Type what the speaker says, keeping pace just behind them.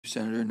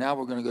Senator. Now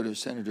we're going to go to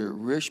Senator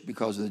Risch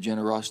because of the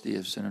generosity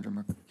of Senator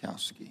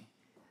Murkowski.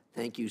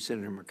 Thank you,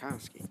 Senator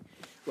Murkowski.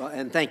 Well,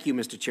 and thank you,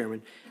 Mr.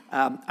 Chairman.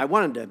 I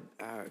wanted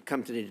to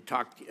come today to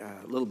talk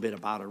a little bit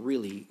about a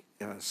really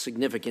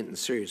significant and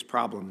serious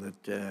problem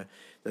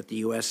that the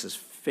U.S. is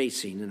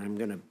facing, and I'm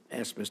going to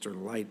ask Mr.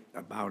 Light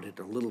about it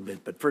a little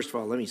bit. But first of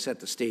all, let me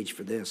set the stage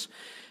for this.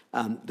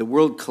 The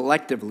world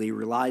collectively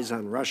relies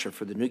on Russia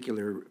for the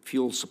nuclear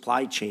fuel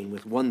supply chain,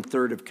 with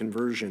 1/3 of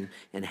conversion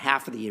and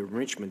half of the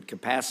enrichment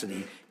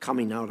capacity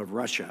coming out of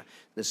Russia.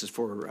 This is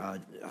for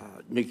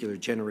nuclear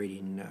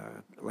generating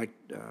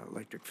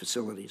electric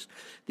facilities.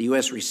 The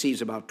U.S.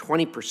 receives about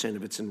 20%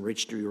 of its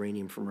enriched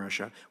uranium from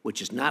Russia,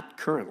 which is not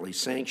currently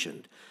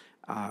sanctioned.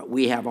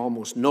 We have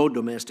almost no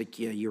domestic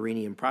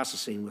uranium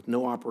processing, with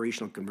no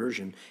operational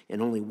conversion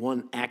and only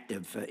one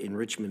active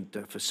enrichment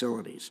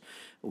facilities.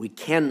 We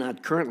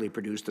cannot currently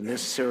produce the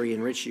necessary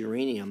enriched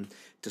uranium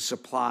to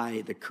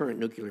supply the current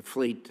nuclear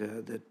fleet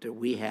that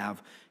we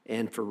have,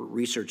 and for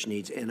research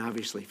needs, and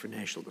obviously for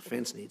national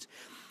defense needs.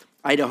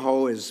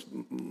 Idaho, as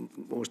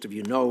most of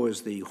you know,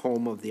 is the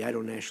home of the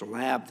Idaho National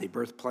Lab, the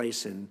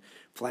birthplace and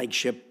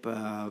flagship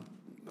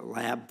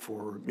lab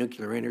for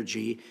nuclear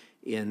energy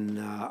in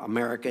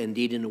America,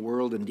 indeed in the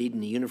world, indeed in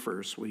the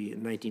universe.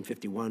 In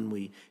 1951,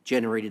 we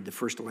generated the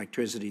first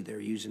electricity there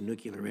using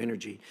nuclear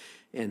energy.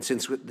 And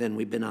since then,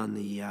 we've been on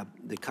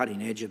the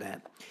cutting edge of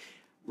that.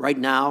 Right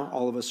now,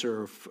 all of us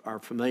are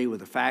familiar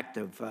with the fact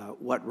of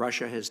what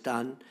Russia has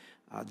done,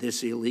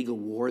 this illegal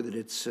war that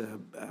it's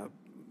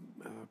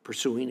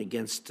pursuing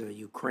against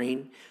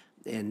Ukraine,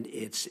 and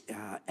its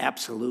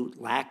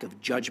absolute lack of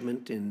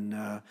judgment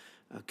in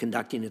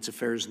conducting its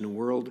affairs in the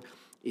world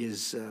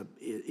is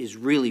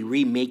really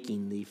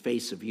remaking the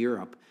face of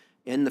Europe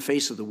and the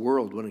face of the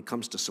world when it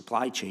comes to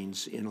supply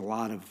chains in a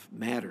lot of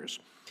matters.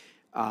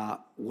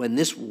 When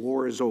this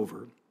war is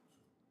over,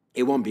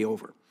 it won't be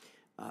over.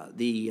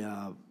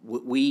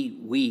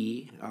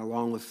 We,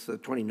 along with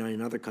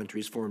 29 other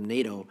countries, formed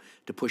NATO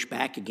to push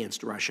back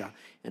against Russia,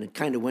 and it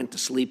kind of went to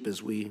sleep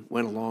as we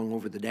went along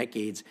over the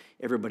decades,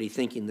 everybody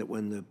thinking that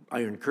when the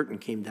Iron Curtain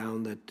came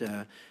down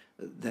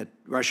that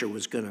Russia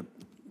was going to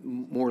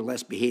more or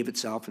less behave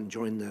itself and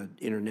join the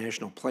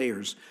international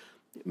players.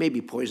 Maybe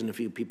poison a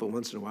few people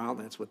once in a while,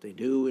 that's what they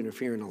do.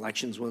 Interfere in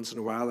elections once in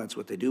a while, that's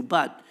what they do.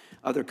 But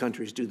other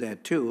countries do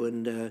that too,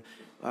 and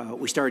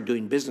we started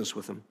doing business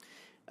with them,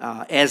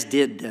 as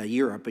did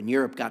Europe, and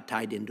Europe got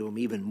tied into them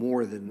even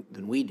more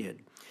than we did.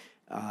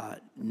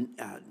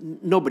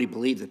 Nobody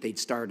believed that they'd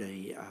start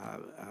a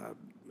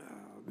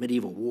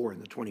medieval war in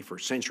the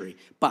 21st century,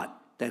 but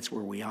that's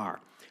where we are.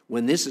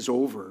 When this is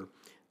over,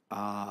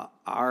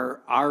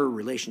 our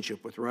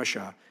relationship with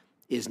Russia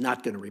is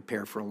not going to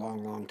repair for a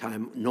long, long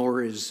time,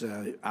 nor is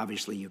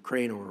obviously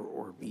Ukraine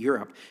or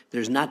Europe.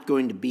 There's not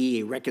going to be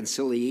a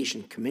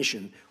reconciliation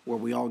commission where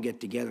we all get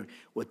together.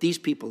 What these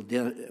people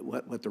did,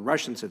 what the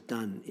Russians have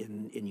done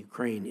in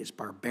Ukraine is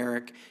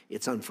barbaric,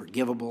 it's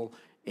unforgivable,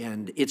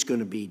 and it's going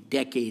to be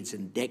decades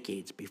and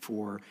decades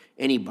before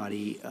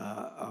anybody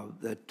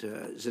that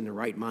is in the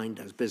right mind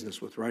does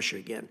business with Russia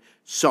again.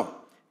 So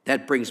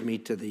that brings me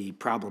to the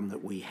problem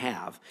that we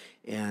have,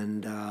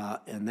 and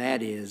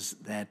that is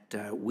that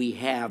we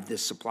have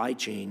this supply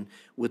chain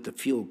with the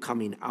fuel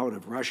coming out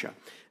of Russia.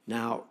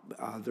 Now,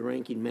 the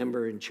ranking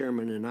member and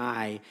chairman and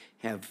I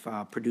have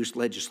produced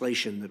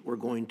legislation that we're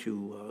going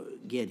to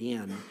get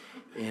in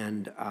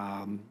and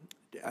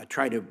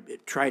try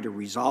to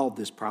resolve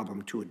this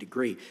problem to a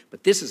degree.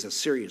 But this is a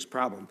serious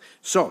problem.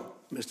 So,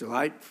 Mr.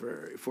 Light,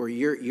 for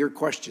your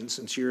question,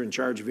 since you're in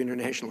charge of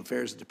international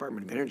affairs at the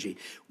Department of Energy,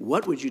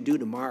 what would you do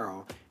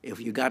tomorrow if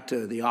you got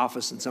to the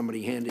office and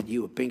somebody handed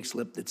you a pink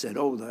slip that said,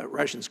 "Oh, the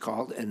Russians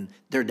called and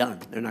they're done.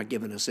 They're not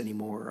giving us any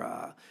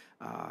more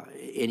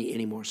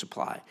any more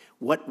supply"?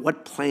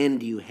 What plan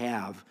do you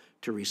have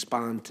to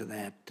respond to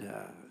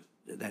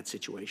that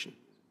situation?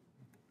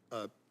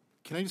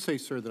 Can I just say,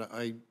 sir,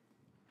 that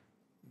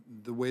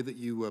the way that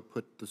you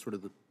put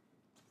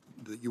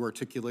that you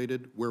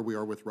articulated where we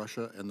are with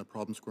Russia and the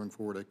problems going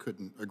forward, I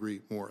couldn't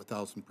agree more,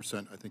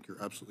 1,000%. I think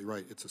you're absolutely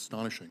right. It's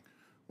astonishing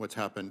what's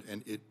happened,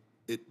 and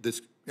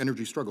this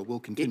energy struggle will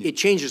continue. It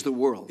changes the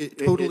world. It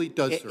totally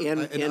does, sir.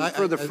 And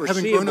for the foreseeable,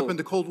 having grown up in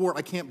the Cold War,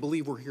 I can't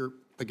believe we're here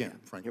again,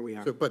 frankly. Here we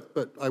are. So,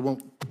 but I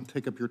won't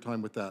take up your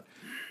time with that.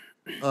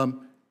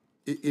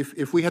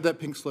 If we had that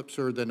pink slip,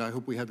 sir, then I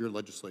hope we have your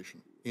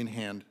legislation in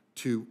hand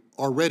to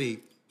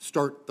already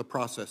start the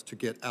process to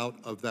get out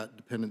of that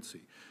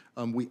dependency.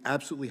 We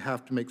absolutely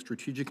have to make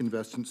strategic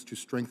investments to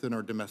strengthen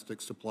our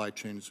domestic supply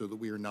chain so that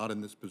we are not in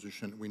this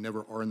position. We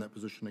never are in that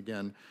position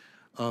again.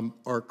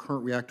 Our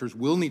current reactors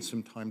will need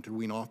some time to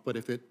wean off, but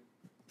if it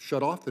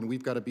shut off, then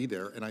we've got to be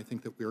there. And I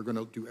think that we are going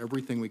to do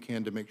everything we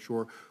can to make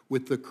sure,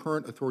 with the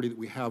current authority that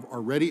we have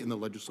already in the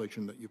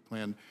legislation that you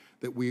planned,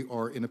 that we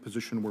are in a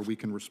position where we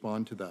can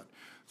respond to that.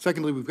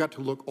 Secondly, we've got to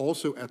look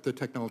also at the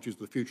technologies of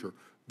the future.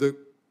 The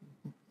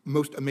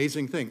most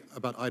amazing thing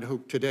about Idaho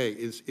today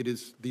is it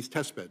is these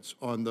test beds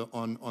on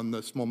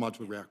the small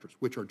modular reactors,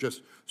 which are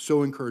just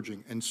so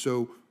encouraging and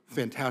so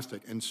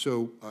fantastic and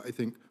so, I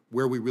think,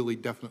 where we really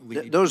definitely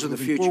need to Those be are the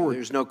moving future. forward.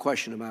 There's no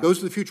question about it. Those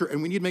are the future,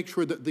 and we need to make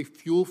sure that the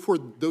fuel for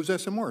those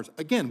SMRs,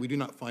 again, we do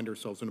not find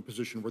ourselves in a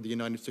position where the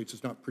United States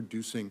is not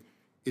producing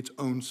its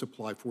own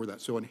supply for that.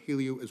 So on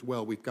HALEU as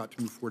well, we've got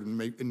to move forward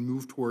and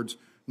move towards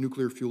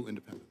nuclear fuel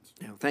independence.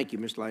 Yeah, thank you,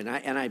 Mr. Light.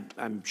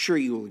 I'm sure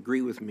you will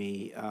agree with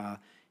me,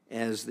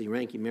 as the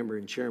ranking member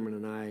and chairman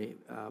and I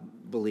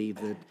believe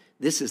that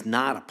this is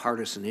not a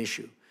partisan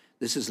issue.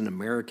 This is an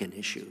American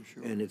issue,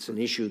 and it's an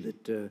issue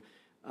that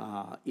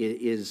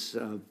is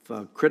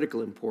of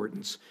critical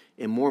importance.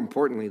 And more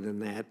importantly than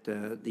that,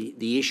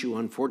 the issue,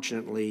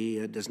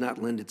 unfortunately, does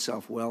not lend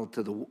itself well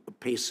to the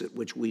pace at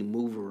which we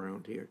move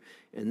around here.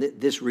 And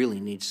this really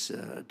needs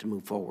to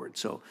move forward.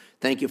 So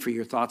thank you for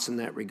your thoughts in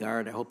that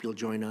regard. I hope you'll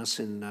join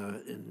us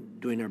in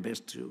doing our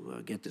best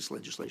to get this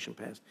legislation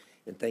passed.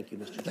 And thank you,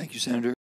 Mr. Chairman. Thank you, Senator.